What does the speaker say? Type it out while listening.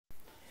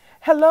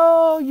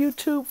Hello,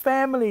 YouTube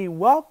family.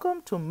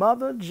 Welcome to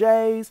Mother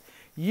J's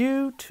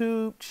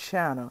YouTube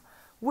channel.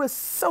 We're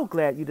so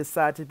glad you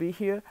decided to be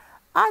here.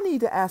 I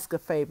need to ask a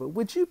favor.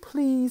 Would you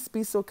please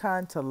be so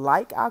kind to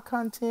like our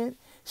content,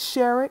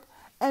 share it,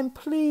 and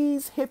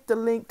please hit the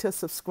link to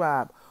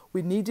subscribe.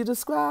 We need you to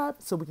subscribe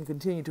so we can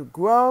continue to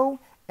grow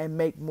and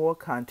make more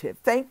content.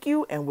 Thank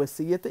you, and we'll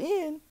see you at the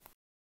end.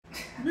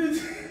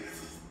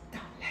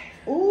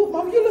 Oh,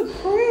 Mom, you look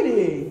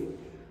pretty.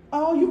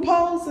 Oh, you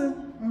posing?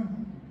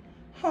 Mm-hmm.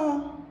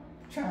 Huh?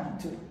 Trying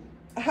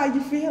to. How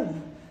you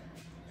feeling?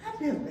 I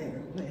feel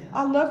very well.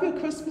 I love your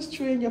Christmas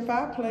tree and your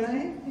fireplace.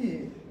 Thank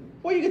you.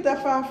 Where you get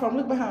that fire from?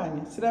 Look behind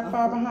you. See that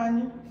fire behind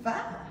you?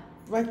 Fire?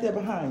 Right there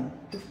behind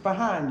you. It's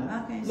behind you.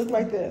 I can't Look see.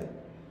 right there.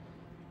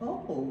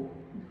 Oh.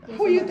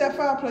 Where you get that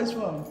fireplace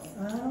from?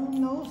 I don't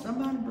know.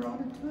 Somebody brought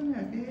it to me,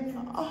 I guess.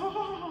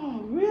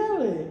 Oh,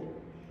 really?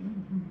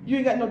 Mm-hmm. You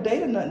ain't got no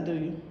date or nothing, do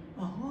you?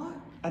 A what?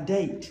 A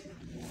date.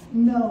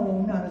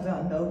 No, not as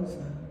I know,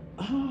 sir.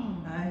 Oh.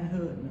 I ain't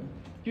heard nothing.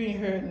 You ain't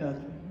heard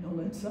nothing. No,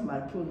 let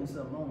somebody pulling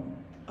something on.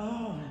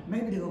 Oh.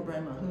 Maybe they're gonna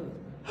bring my husband.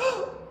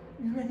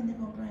 You reckon they're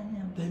gonna bring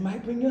him? They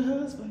might bring your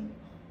husband.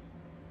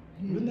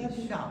 Wouldn't that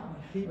be shocked?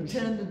 But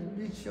tell him to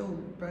be sure to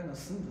bring a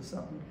suit or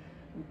something.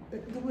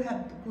 Do we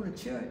have to go to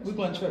church? We're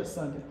going to church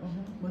Sunday.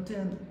 But tell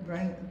him to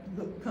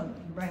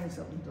bring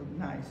something to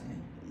nice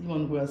in. You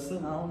want to wear a suit?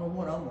 I don't know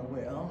what I'm gonna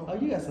wear. I don't know. Oh,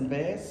 you got some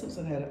bad suits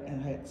and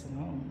hats at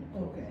home.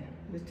 Okay.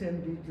 Just tell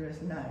him to be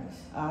dressed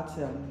nice. I'll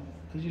tell him.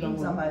 Because you don't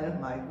want Somebody else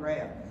might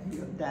grab me.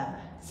 He'll die.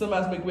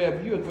 somebody's may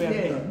grab you or grab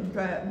Yeah, him.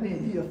 grab me,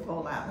 he'll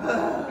fall out.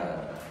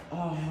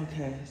 Oh,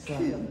 okay. So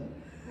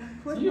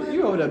Kill him.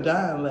 you over there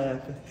dying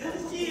laughing.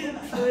 She is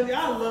funny.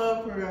 I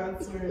love her.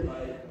 I swear.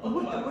 Like, oh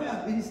What my to wear?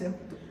 God. He said,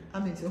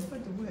 so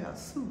what to wear a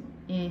suit.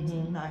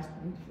 Mm-hmm. Nice,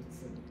 beautiful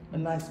suit. A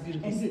nice,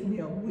 beautiful And suit. get me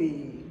a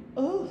wig.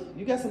 Oh,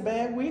 you got some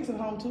bad wigs at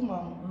home too,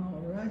 Mama.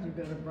 All right, you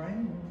better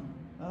bring one.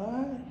 All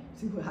right.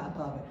 See what how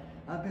Bobby.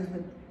 I've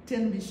been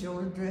telling him to be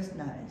sure to dress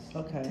nice.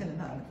 Okay. Tell him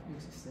how to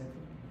fix himself.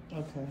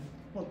 Okay.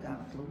 What kind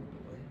of clothes to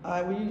wear. All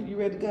right, well, you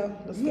ready to go?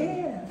 Let's go.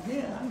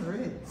 Yeah, I'm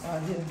ready. All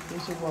right,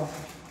 here's your walker.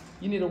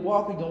 You need a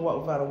walker, you're going to walk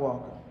without a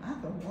walker. I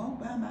can walk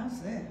by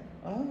myself,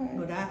 All right.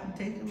 but I can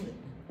take it with me.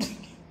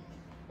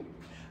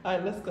 All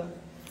right, let's go.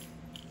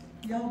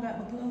 Y'all got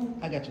my clothes?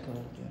 I got your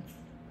clothes,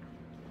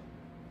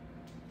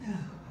 yeah. All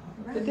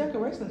The right.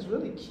 decoration is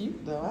really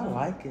cute, though. I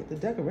like it. The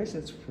decoration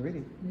is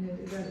pretty. Yeah,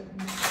 they got it.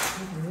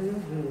 It's real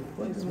good.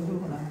 What is real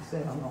when I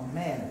say I'm gonna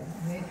marry?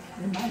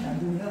 It might not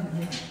do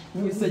nothing.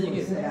 When you say you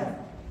get married. married.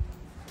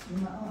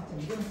 My aunt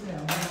said, "Don't say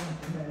I'm married.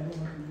 They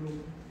want to go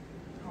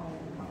home."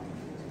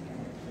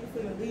 You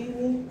finna leave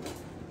me?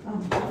 I'm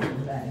talking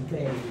about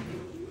baby.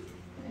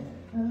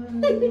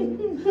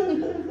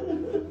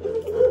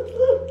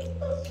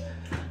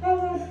 I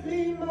want to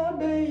see my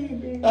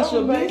baby. That's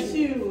your baby? Miss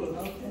you.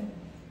 Okay.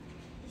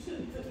 You should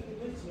have took me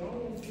with you. I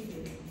don't want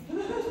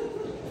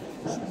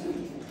to see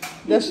you.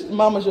 That's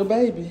Mama's your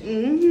baby.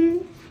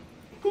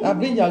 Mm-hmm. I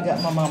believe y'all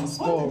got my mama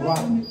spoiled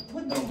rotten.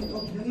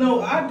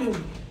 No, I do.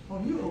 Oh,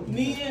 you open.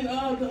 Me and the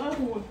other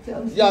one.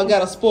 Tell us Y'all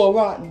got a spoiled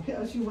rotten.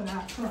 Tell us you went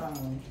out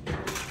crying.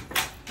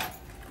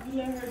 You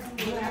let her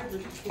do whatever.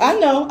 I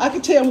know. I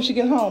can tell when she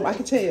get home. I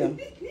can tell.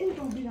 Who's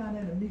gonna be down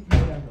there to meet me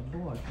as a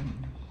boyfriend?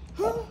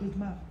 Huh? Is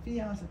my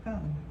fiance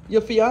coming?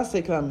 Your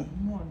fiance coming.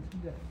 Morning,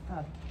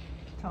 I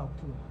talk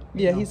to her.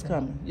 Yeah, he's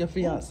coming. Your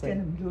fiance. Tell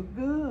him look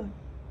good.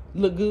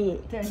 Look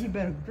good. Tell him he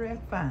better dress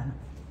fine.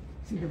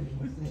 See the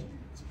boy say.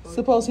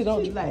 Suppose he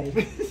don't. She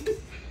laughing.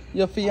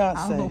 Your I don't know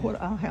fiance.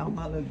 what I'll have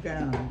my little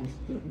gown.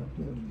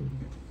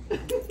 Look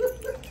at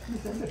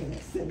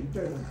that silly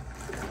girl.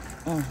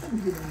 Let me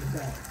get in the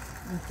back.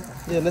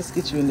 Yeah, let's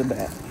get you in the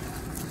back.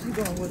 She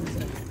going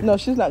with us. No,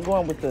 she's not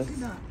going with us.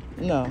 No.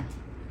 No.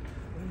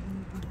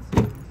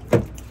 In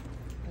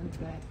the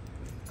back.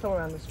 Come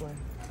around this way.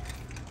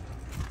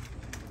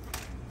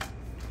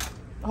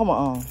 Hold my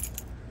arm.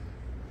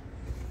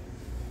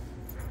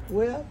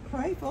 Well,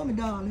 pray for me,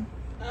 darling.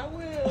 I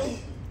will.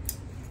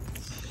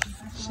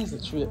 She's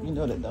a trip. You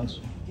know that, don't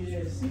you? Yeah,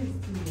 she's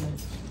too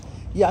much.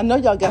 Yeah, I know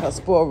y'all got her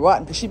spoiled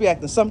rotten because she be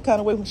acting some kind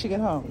of way when she get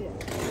home.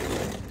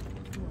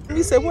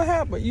 You said, what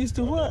happened? You used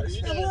to what?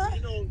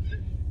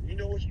 You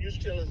know what you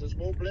used to tell us, it's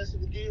more blessed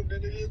to give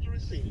than it is to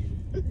receive.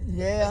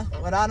 Yeah,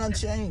 but I done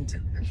changed.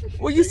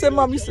 Well, you said,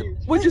 Mom,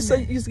 what'd you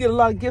say? You used to get a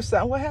lot of gifts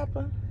out. What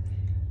happened?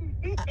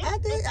 I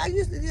did. I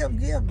used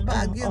to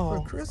buy gifts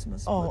for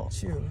Christmas. Oh. But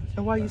sure.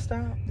 And why you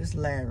stopped? This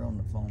Larry on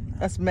the phone now.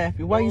 That's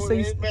Matthew. Why you say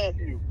you it's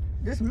Matthew.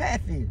 This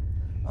Matthew.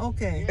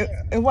 Okay.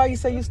 and why you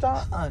say you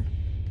stopped? I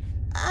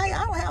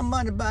don't have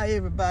money to buy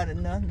everybody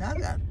nothing. I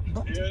got a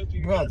bunch Yeah, of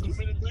you got brothers too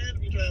many plans to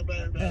be trying to buy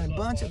everybody and a something.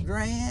 bunch of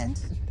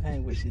grands. I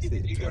ain't what she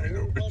said. You got a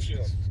whole bunch of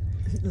them.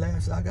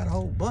 Last I got a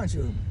whole bunch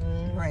of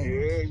grands.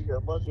 Yeah, you got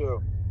a bunch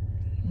of them.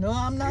 No,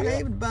 I'm not Yeah.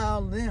 able to buy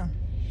all of them.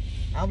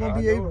 I won't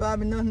I be able know to it. buy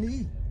me nothing to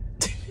eat.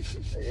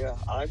 Yeah,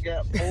 I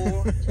got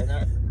 4, and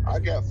I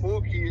got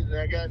 4 kids, and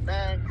I got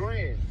 9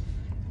 grands.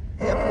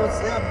 Help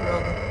yourself,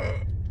 brother.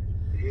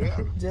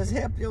 Yeah. Just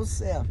help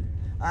yourself.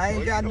 I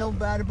ain't got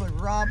nobody but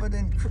Robert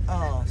and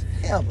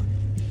Heather,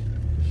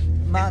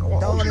 my Oh,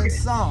 daughter okay. and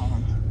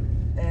son.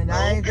 And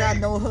I ain't got Okay.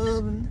 no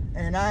husband,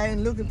 and I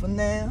ain't looking for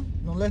now.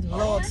 Unless the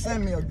Lord Alright.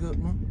 send me a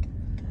good one.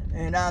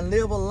 And I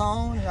live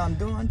alone, and I'm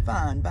doing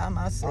fine by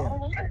myself.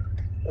 All right.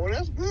 Well,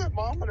 that's good,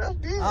 Mama. That's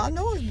good. I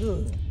know it's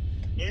good.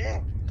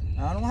 Yeah.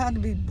 I don't have to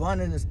be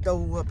burning the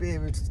stove up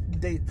every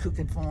day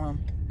cooking for him.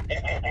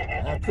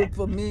 I cook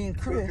for me and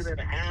Chris Cooking in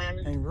the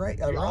island. and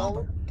You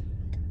Robert.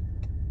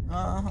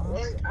 Uh-huh.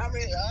 Well, I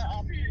mean,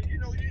 you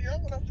know, you're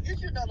young enough to get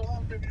you another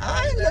husband.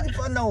 I ain't looking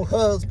for no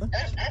husband.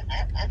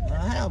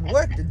 I have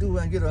work to do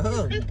and get a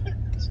husband.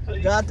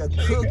 Got to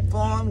cook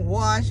for him,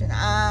 wash and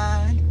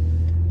iron.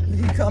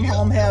 He come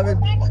home, have his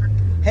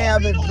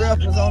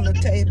breakfast on the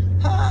table.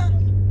 Huh?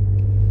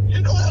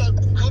 You know how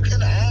to cook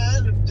and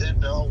iron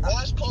and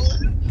wash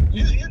clothes.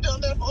 You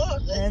done that for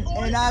us.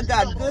 And I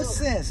got good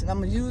sense, and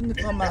I'm using it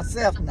for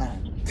myself now.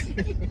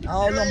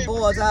 All them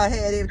boys I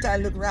had, every time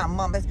I look around,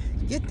 Mama,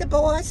 get the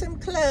boys some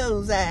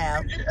clothes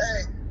out.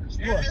 Hey,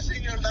 you What? just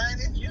in your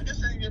 90s? You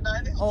just in your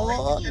 90s?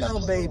 Oh, no,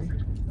 baby.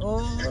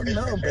 Oh,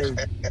 no, baby.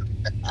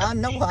 I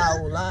know how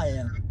old I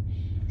am.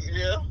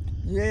 Yeah.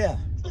 Yeah,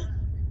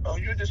 Oh,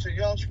 you're just a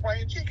young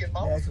spring chicken,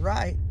 Mama. that's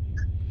right.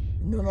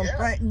 You know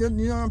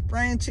them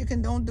spring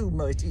chicken don't do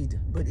much either,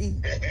 but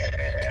eat.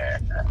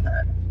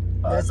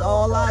 That's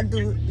all I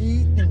do,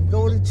 eat and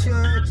go to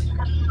church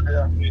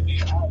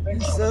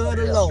and serve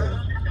the Lord.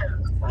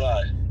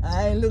 Right.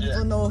 I ain't looking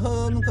for no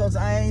husband because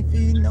I ain't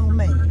feeding no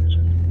man.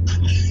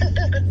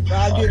 If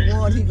I get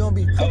one, he gonna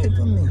be cooking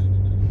for me.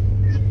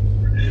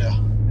 Yeah.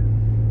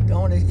 The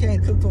only he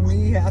can't cook for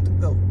me, he have to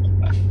go.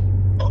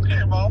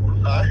 Okay,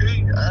 Mama. I hear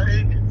you. I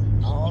hear you.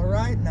 All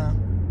right now.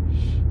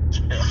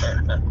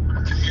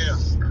 Yeah.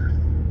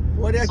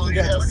 What else So you you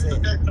got to having a say?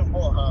 good day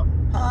tomorrow,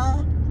 huh?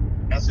 Huh?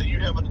 I said you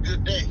having a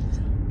good day.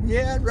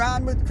 Yeah,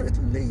 riding with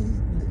Crystal Lee.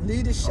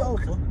 Lead the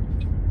chauffeur.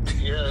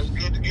 Yeah, it's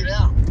good to get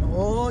out.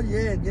 Oh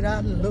yeah, get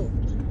out and look.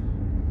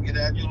 Get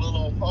out your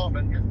little old farm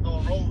and just go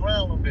roll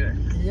around a bit.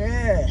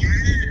 Yeah.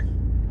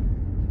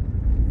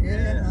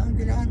 Yeah, I'll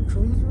get out and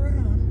cruise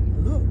around.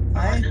 Look,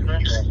 I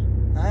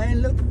ain't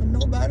looking for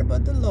nobody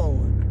but the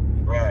Lord.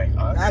 Right.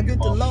 I get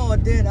the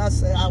Lord, then I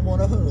say I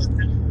want a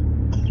husband.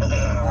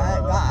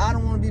 I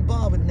don't want to be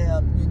bothered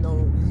now, you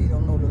know, he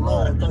don't know the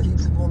Lord, because he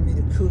just want me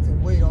to cook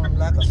and wait on him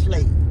like a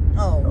slave.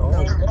 Oh,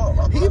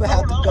 no. He would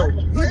have to go.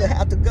 He would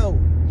have to go.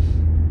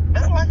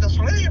 Not like a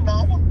slave,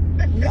 Mama.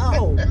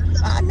 No.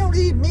 I know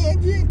these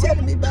men, you ain't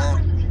telling me about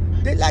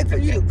it. They like for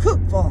you to cook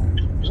for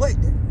them. Wait,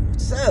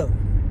 so,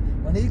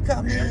 when he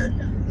come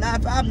in, now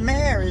if I'm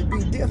married, it'd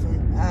be different.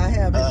 I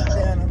have his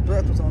dinner and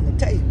breakfast on the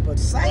table, but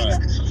singer,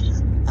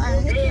 I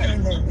ain't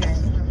playing that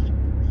game.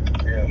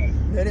 Yeah.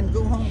 Let him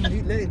go home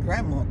and let his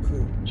grandma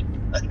cook.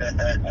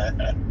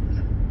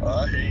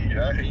 I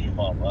hear you,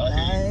 Mama.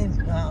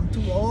 I'm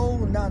too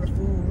old now to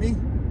fool me.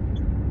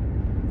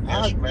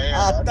 Yes, ma'am.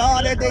 I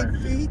start at their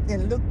feet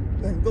and look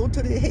and go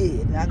to their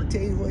head, and I can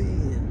tell you where he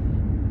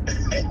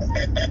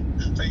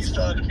is. So you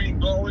started to be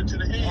going to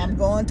the head? I'm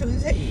going to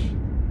his head,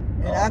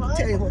 and I can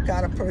tell you what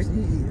kind of person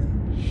he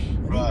is.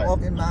 When he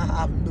walk in my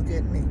house and look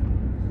at me,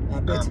 I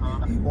bet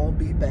you he won't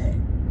be back.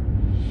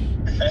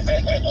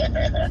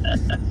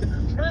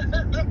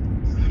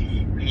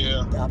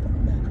 Yeah. Stop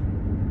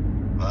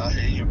him I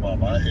hear you,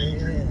 Mama. I hear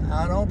you.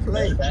 Yeah, I don't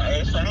play.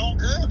 It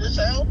sounds good. It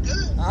sounds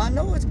good. I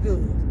know it's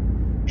good.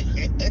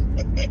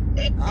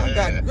 I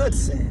got good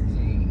sense.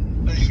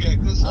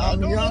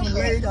 I'm a young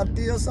lady. I'm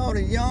still sort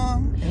of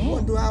young. And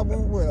what do I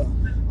want with her?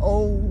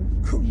 Old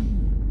coon.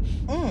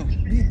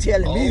 You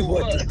telling me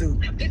what to do.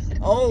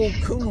 Old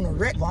coon or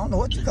wreck. I don't know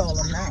what you call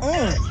them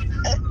now.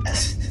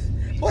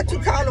 What you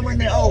call them when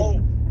they're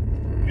old?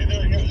 You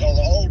know, you're an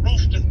old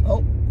rooster.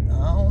 Oh,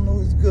 I don't know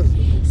it's good for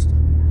rooster.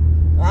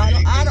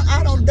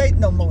 I don't date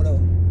no more though.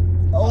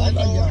 Old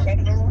or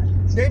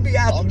young. They be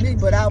after me,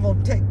 but I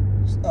won't take,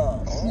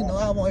 you know,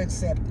 I won't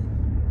accept it.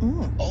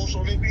 Oh,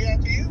 so they be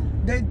after you?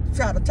 They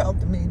try to talk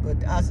to me, but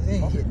I said, they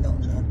ain't hitting on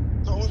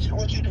nothing. So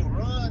what you do,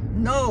 run?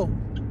 No.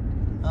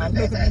 I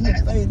look them in the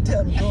face and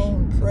tell them, go on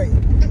and pray.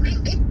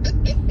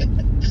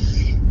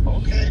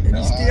 Okay. If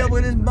he's still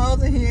with his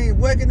mother, he ain't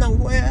working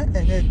nowhere.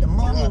 And if the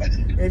mama,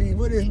 if he's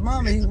with his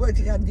mama, he works,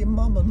 he got to give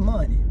mama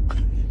money.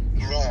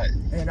 Right.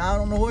 And I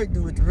don't know what he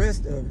do with the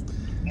rest of it.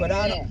 But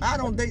I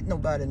don't date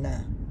nobody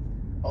now.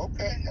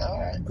 Okay, all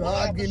right.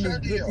 God give me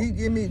good, he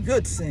give me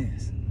good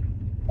sense.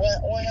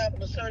 What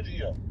happened to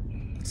Sergio?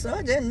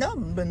 Son, ain't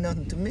nothing but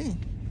nothing to me.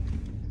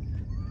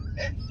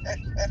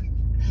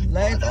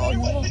 Laugh all you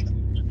want.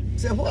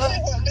 Say what?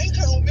 That's what Lee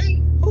told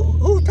me.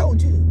 Who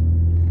told you?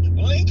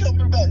 Lee told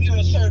me about you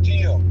and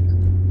Sergio.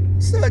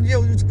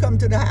 Sergio used to come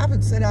to the house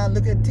and sit down and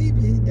look at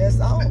TV. That's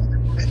all.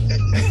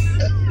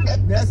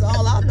 That's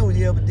all I know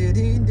he ever did.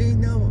 He ain't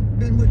never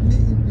been with me,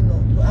 you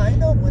know. I ain't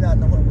know when I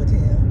know him with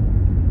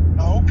him.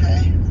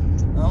 Okay.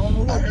 I don't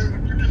know what.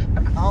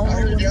 I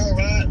heard y'all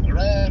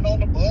riding on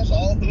the bus,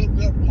 all hooked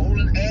up,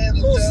 holding hands.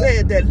 Who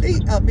said that?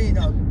 Lee? I mean,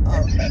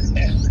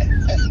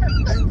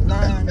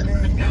 lying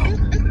man.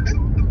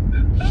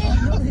 I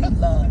know he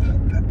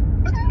lying.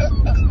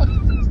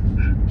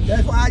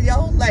 That's why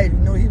y'all laugh. You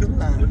know he was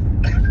lying.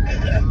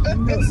 You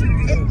never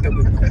seen me hooked up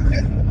with no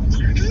man.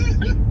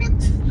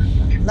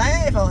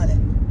 Laugh on it.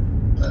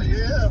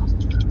 Yeah.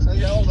 So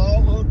y'all was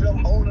all hooked up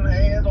holding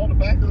hands on the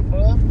back of the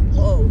bus.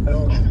 Oh,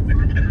 no.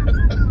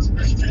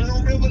 You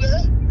don't remember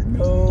that?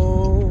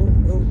 No.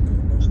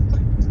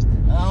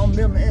 I don't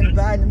remember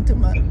inviting him to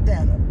my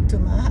dinner, to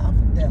my house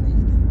for dinner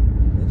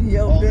either. If he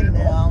ever been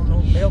there, I don't know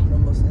if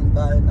Melvin was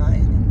invited. I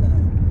ain't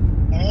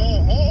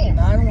invited.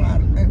 I don't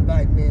want to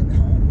invite men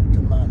home to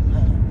my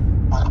house.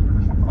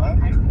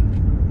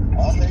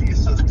 I'll make your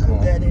sister.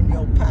 Put that in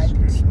your pipe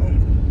and smoke it.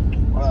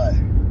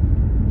 Right.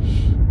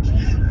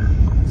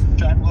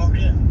 Try to go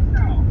again?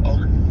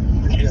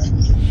 Okay. Yeah.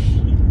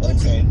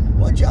 Okay.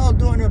 What y'all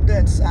doing up there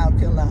in South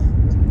Carolina?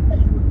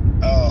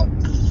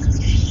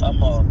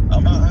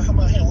 I'm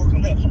out here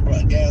working with some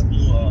guys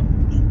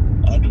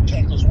I do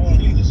Texas war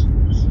leaders.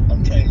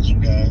 I'm training some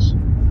guys.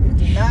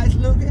 Is it nice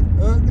looking?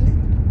 Ugly?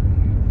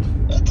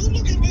 Good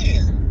looking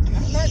man.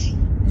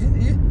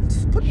 You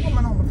put the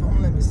woman on the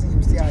phone, let me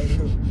see how he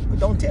look. But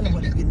don't tell him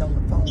when he's getting on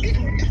the phone.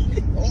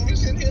 Oh, he's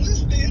sitting here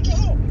listening to you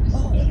talk.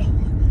 Oh,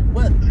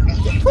 well,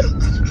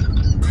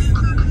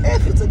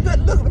 if it's a good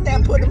looking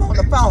man, put him on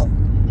the phone.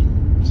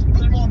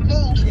 Put him on the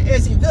phone.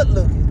 Is he good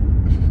looking?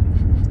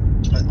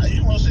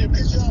 You want to see a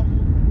picture of him?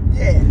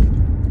 Yeah.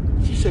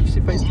 She said she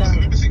FaceTime.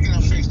 Let me see, can I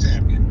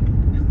FaceTime you?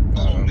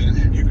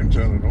 You can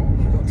turn it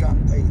on. We're going to try to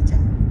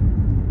FaceTime.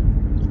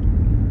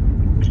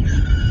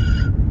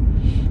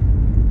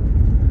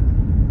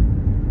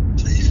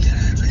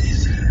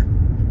 FaceTime.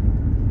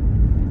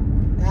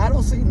 Now, I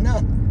don't see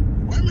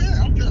nothing. Wait a minute,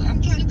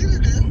 I'm trying to get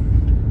it there.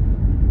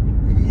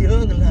 He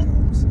ugly, I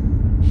don't see.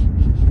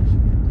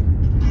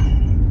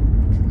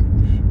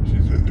 She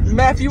said,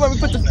 Matthew, you want me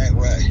to put the...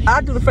 Right.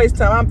 I'll do the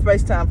FaceTime. I'm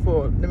FaceTime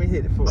for it. Let me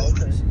hit it for it.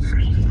 Okay.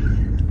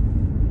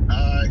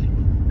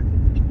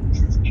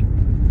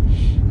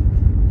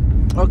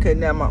 Okay,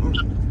 now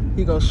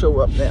he gonna show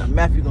up now.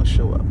 Matthew gonna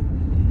show up.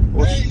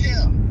 Hey,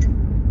 yeah.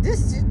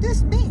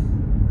 This me.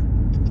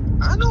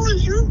 I know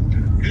it's you.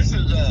 This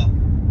is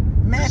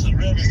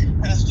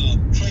Reverend Pastor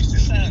Tracy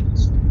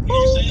Sanders.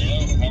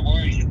 Hello, how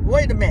are you?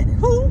 Wait a minute.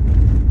 Who?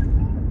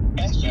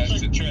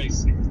 Pastor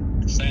Tracy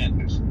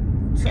Sanders.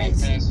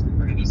 Tracy. Pastor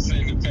of the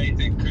Center of Faith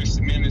and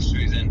Christian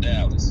Ministries in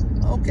Dallas.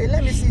 Okay,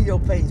 let me see your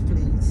face,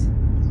 please.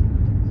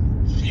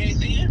 You ain't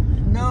see it?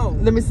 No.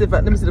 Let me see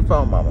the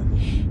phone, Mama. Let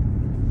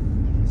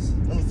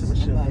me see what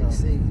she Somebody doing.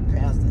 say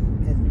pastor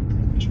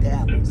in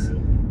Dallas.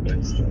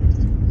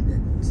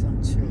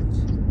 Some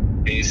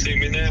church. Can you see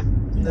me now?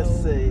 Let's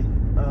No. see.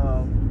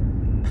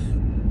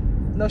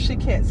 No, she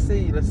can't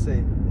see. Let's see.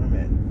 Wait a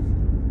minute.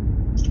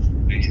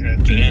 You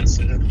have to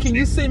answer. Can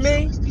you see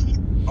me?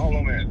 Hold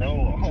on a minute.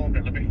 No, hold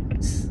on. Let me.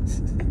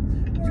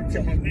 You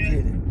can't even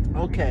get it.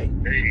 Okay.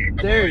 Hey,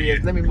 There he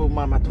is. Let me move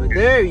Mama to it.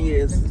 There he Let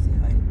is. me see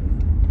how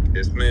you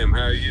Yes, ma'am.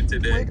 How are you look.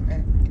 today? Wait a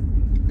minute.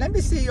 Let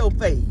me see your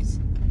face.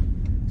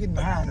 Getting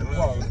behind the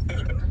wall.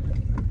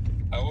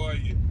 How are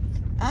you?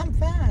 I'm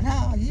fine.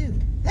 How are you?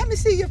 Let me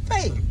see your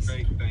face.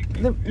 Great, thank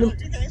you.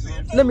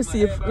 Let me see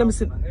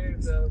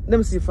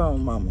your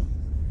phone, Mama.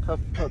 Her,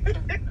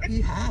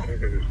 He high.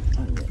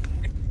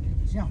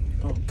 Jump.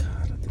 oh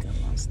God, I think I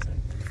lost it.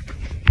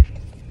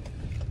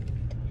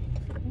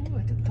 Ooh,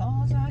 the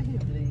cars out here,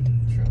 bleeding.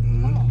 Truck.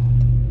 Oh,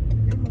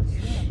 they must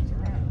travels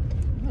around.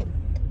 Look,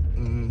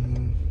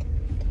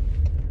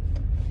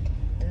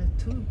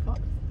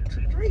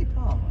 there's three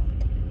cars.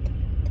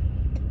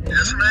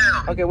 Yes,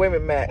 ma'am. Okay, wait a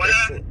minute, Matt.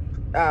 Let's see.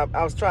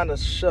 I was trying to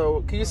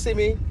show. Can you see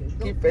me?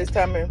 Can you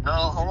FaceTime me? No,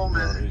 hold on a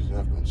no, minute. he's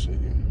not going to see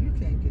you. You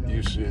can't get on.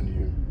 You seeing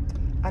you.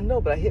 I know,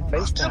 but I hit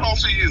I still FaceTime. don't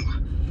see you.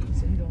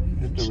 So you don't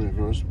even Hit the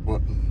reverse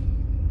button.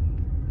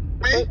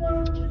 Me?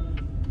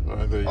 All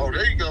right, there you Oh, go.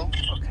 there you go.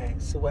 Okay,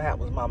 so what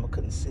happened was Mama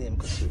couldn't see him.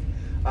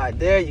 All right,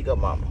 there you go,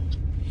 Mama.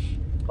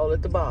 Hold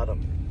at the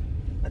bottom.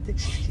 I think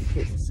she keep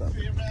hitting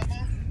something.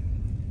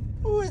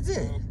 Who is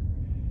this?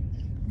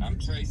 I'm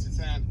Tracy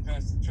Sanders,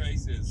 Pastor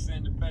Tracy of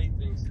Center of Faith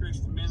and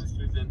Christian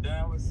Ministries in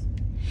Dallas.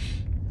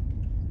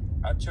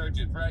 Our church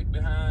is right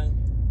behind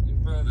your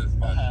brother's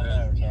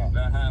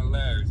behind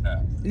Larry's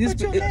house. It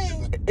used, What's to your be,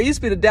 name? it used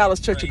to be the Dallas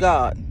Church of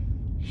God.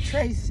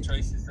 Tracy.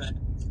 Tracy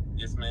Sanders.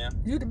 Yes, ma'am.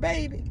 You the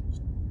baby?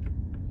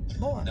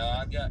 Boy. No,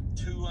 I got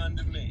two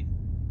under me.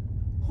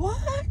 What?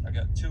 I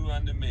got two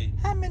under me.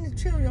 How many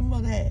children your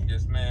mother had?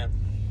 Yes, ma'am.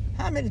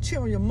 How many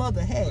children your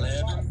mother had?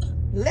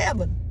 11.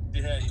 11.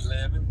 She had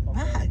 11.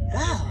 My Yes,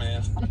 God.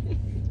 ma'am.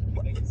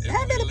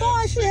 How many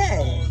boys she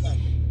had?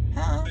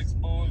 Huh? 6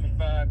 boys and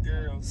 5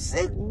 girls.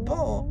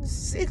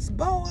 6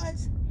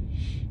 boys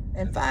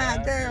and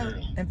 5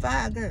 girls and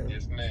 5 girls.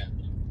 Yes, ma'am.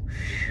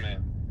 Yes,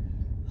 ma'am.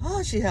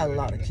 Oh, she had a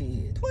lot of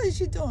kids. What is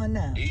she doing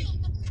now?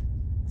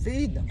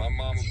 Feeding them. My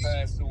mama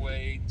passed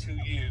away 2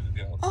 years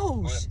ago.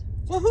 Oh,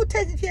 well, who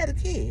taking care of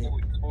the kids?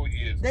 4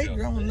 years They ago.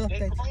 grown up.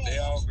 They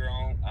all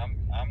grown.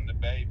 I'm the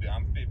baby.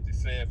 I'm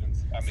 57.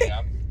 I'm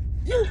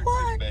You 36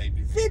 what?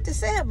 baby.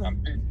 57. I'm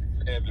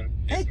 57.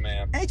 Yes,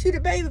 ma'am. Ain't you the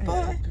baby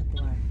boy?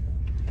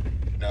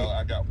 No,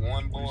 I got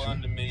one boy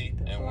under me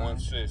and one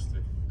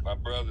sister. My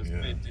brother's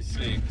Yeah.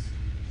 56.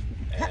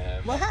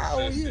 And Well, my how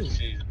old are sister, you?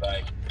 she's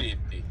like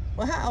 50.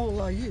 Well, how old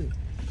are you?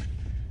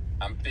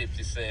 I'm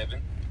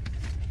 57.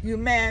 You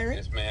married?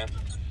 Yes, ma'am.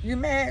 You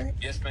married?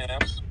 Yes, ma'am.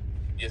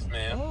 Yes,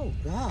 ma'am. Oh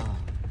God.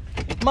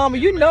 Mama,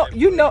 you know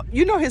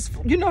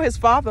his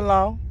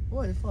father-in-law,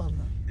 What is father?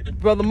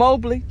 Brother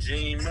Mobley,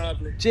 Gene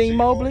Mobley. Gene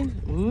Mobley.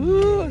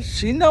 Ooh,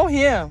 she know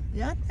him.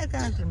 Yeah, I think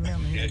I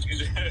remember him.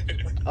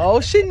 Oh,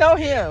 she know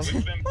him.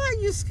 Why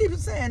you keep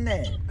saying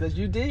that? Because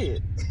you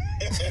did.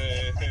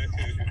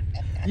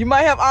 You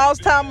might have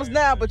Alzheimer's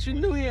now, but you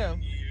knew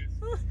him.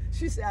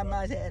 She said I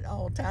might have had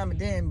all time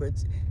then, but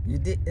you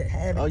didn't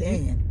have it Oh,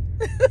 then.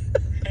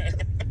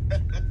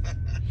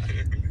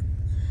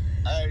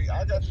 Hey,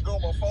 I got to go.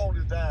 My phone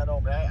is dying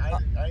on me. I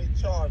ain't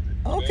charged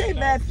it. Okay,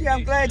 Matthew,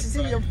 I'm glad to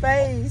see your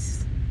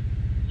face.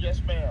 Yes,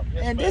 ma'am.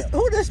 Yes, And ma'am.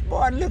 who this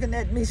boy looking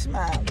at me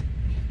smiling?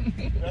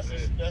 That's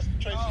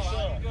Tracy's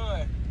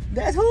son.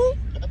 That's who?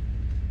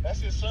 That's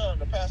his son,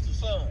 the pastor's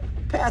son.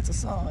 Pastor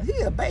son. He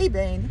a baby,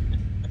 ain't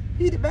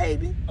he? He the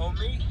baby? Oh,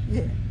 me?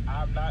 Yeah.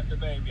 I'm not the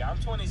baby. I'm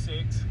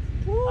 26.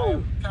 Woo.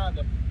 I'm kind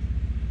of.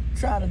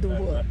 Trying to do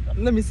what?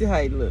 Let me see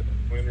how he look.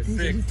 He's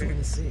 26.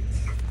 26.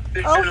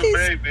 Oh,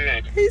 Little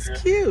baby. he's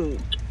cute.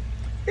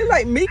 He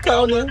like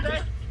Miko now.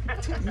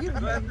 You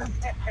remember?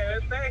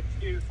 Thank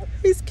you.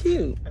 He's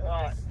cute. All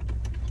right.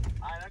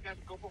 I got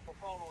to go put my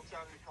phone on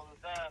charger because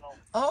it's dying on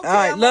me. Okay, All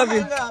right, I'm love gonna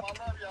you. hang up.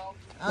 I love y'all.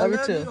 I Love you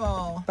love too. you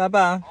all.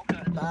 Bye-bye.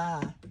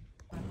 Bye.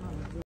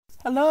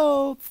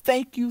 Hello,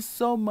 thank you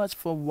so much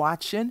for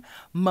watching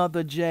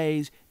Mother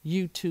J's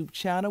YouTube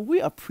channel.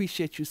 We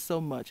appreciate you so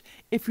much.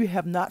 If you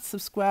have not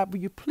subscribed, will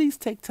you please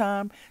take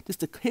time just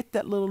to hit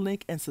that little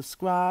link and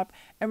subscribe?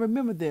 And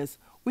remember this,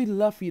 we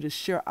love for you to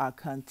share our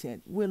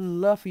content. We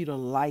love for you to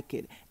like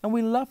it. And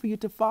we love for you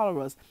to follow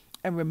us.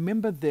 And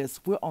remember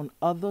this, we're on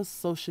other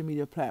social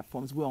media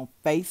platforms. We're on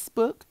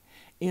Facebook,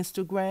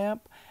 Instagram.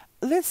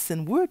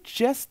 Listen, we're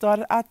just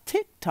started our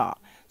TikTok.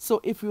 So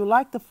if you would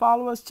like to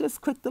follow us, just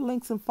click the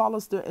links and follow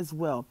us there as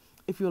well.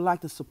 If you would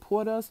like to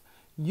support us,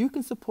 you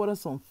can support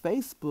us on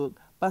Facebook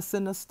by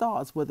sending us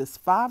stars, whether it's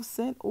 5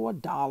 cents or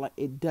 $1.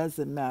 It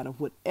doesn't matter.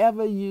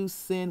 Whatever you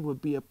send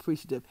would be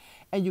appreciative.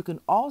 And you can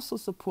also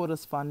support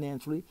us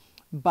financially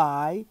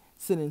by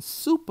sending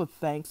super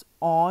thanks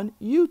on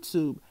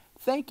YouTube.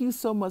 Thank you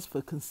so much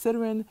for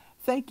considering.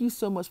 Thank you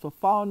so much for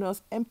following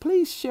us. And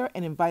please share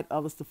and invite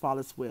others to follow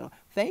as well.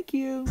 Thank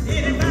you.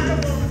 Anybody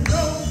wanna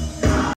know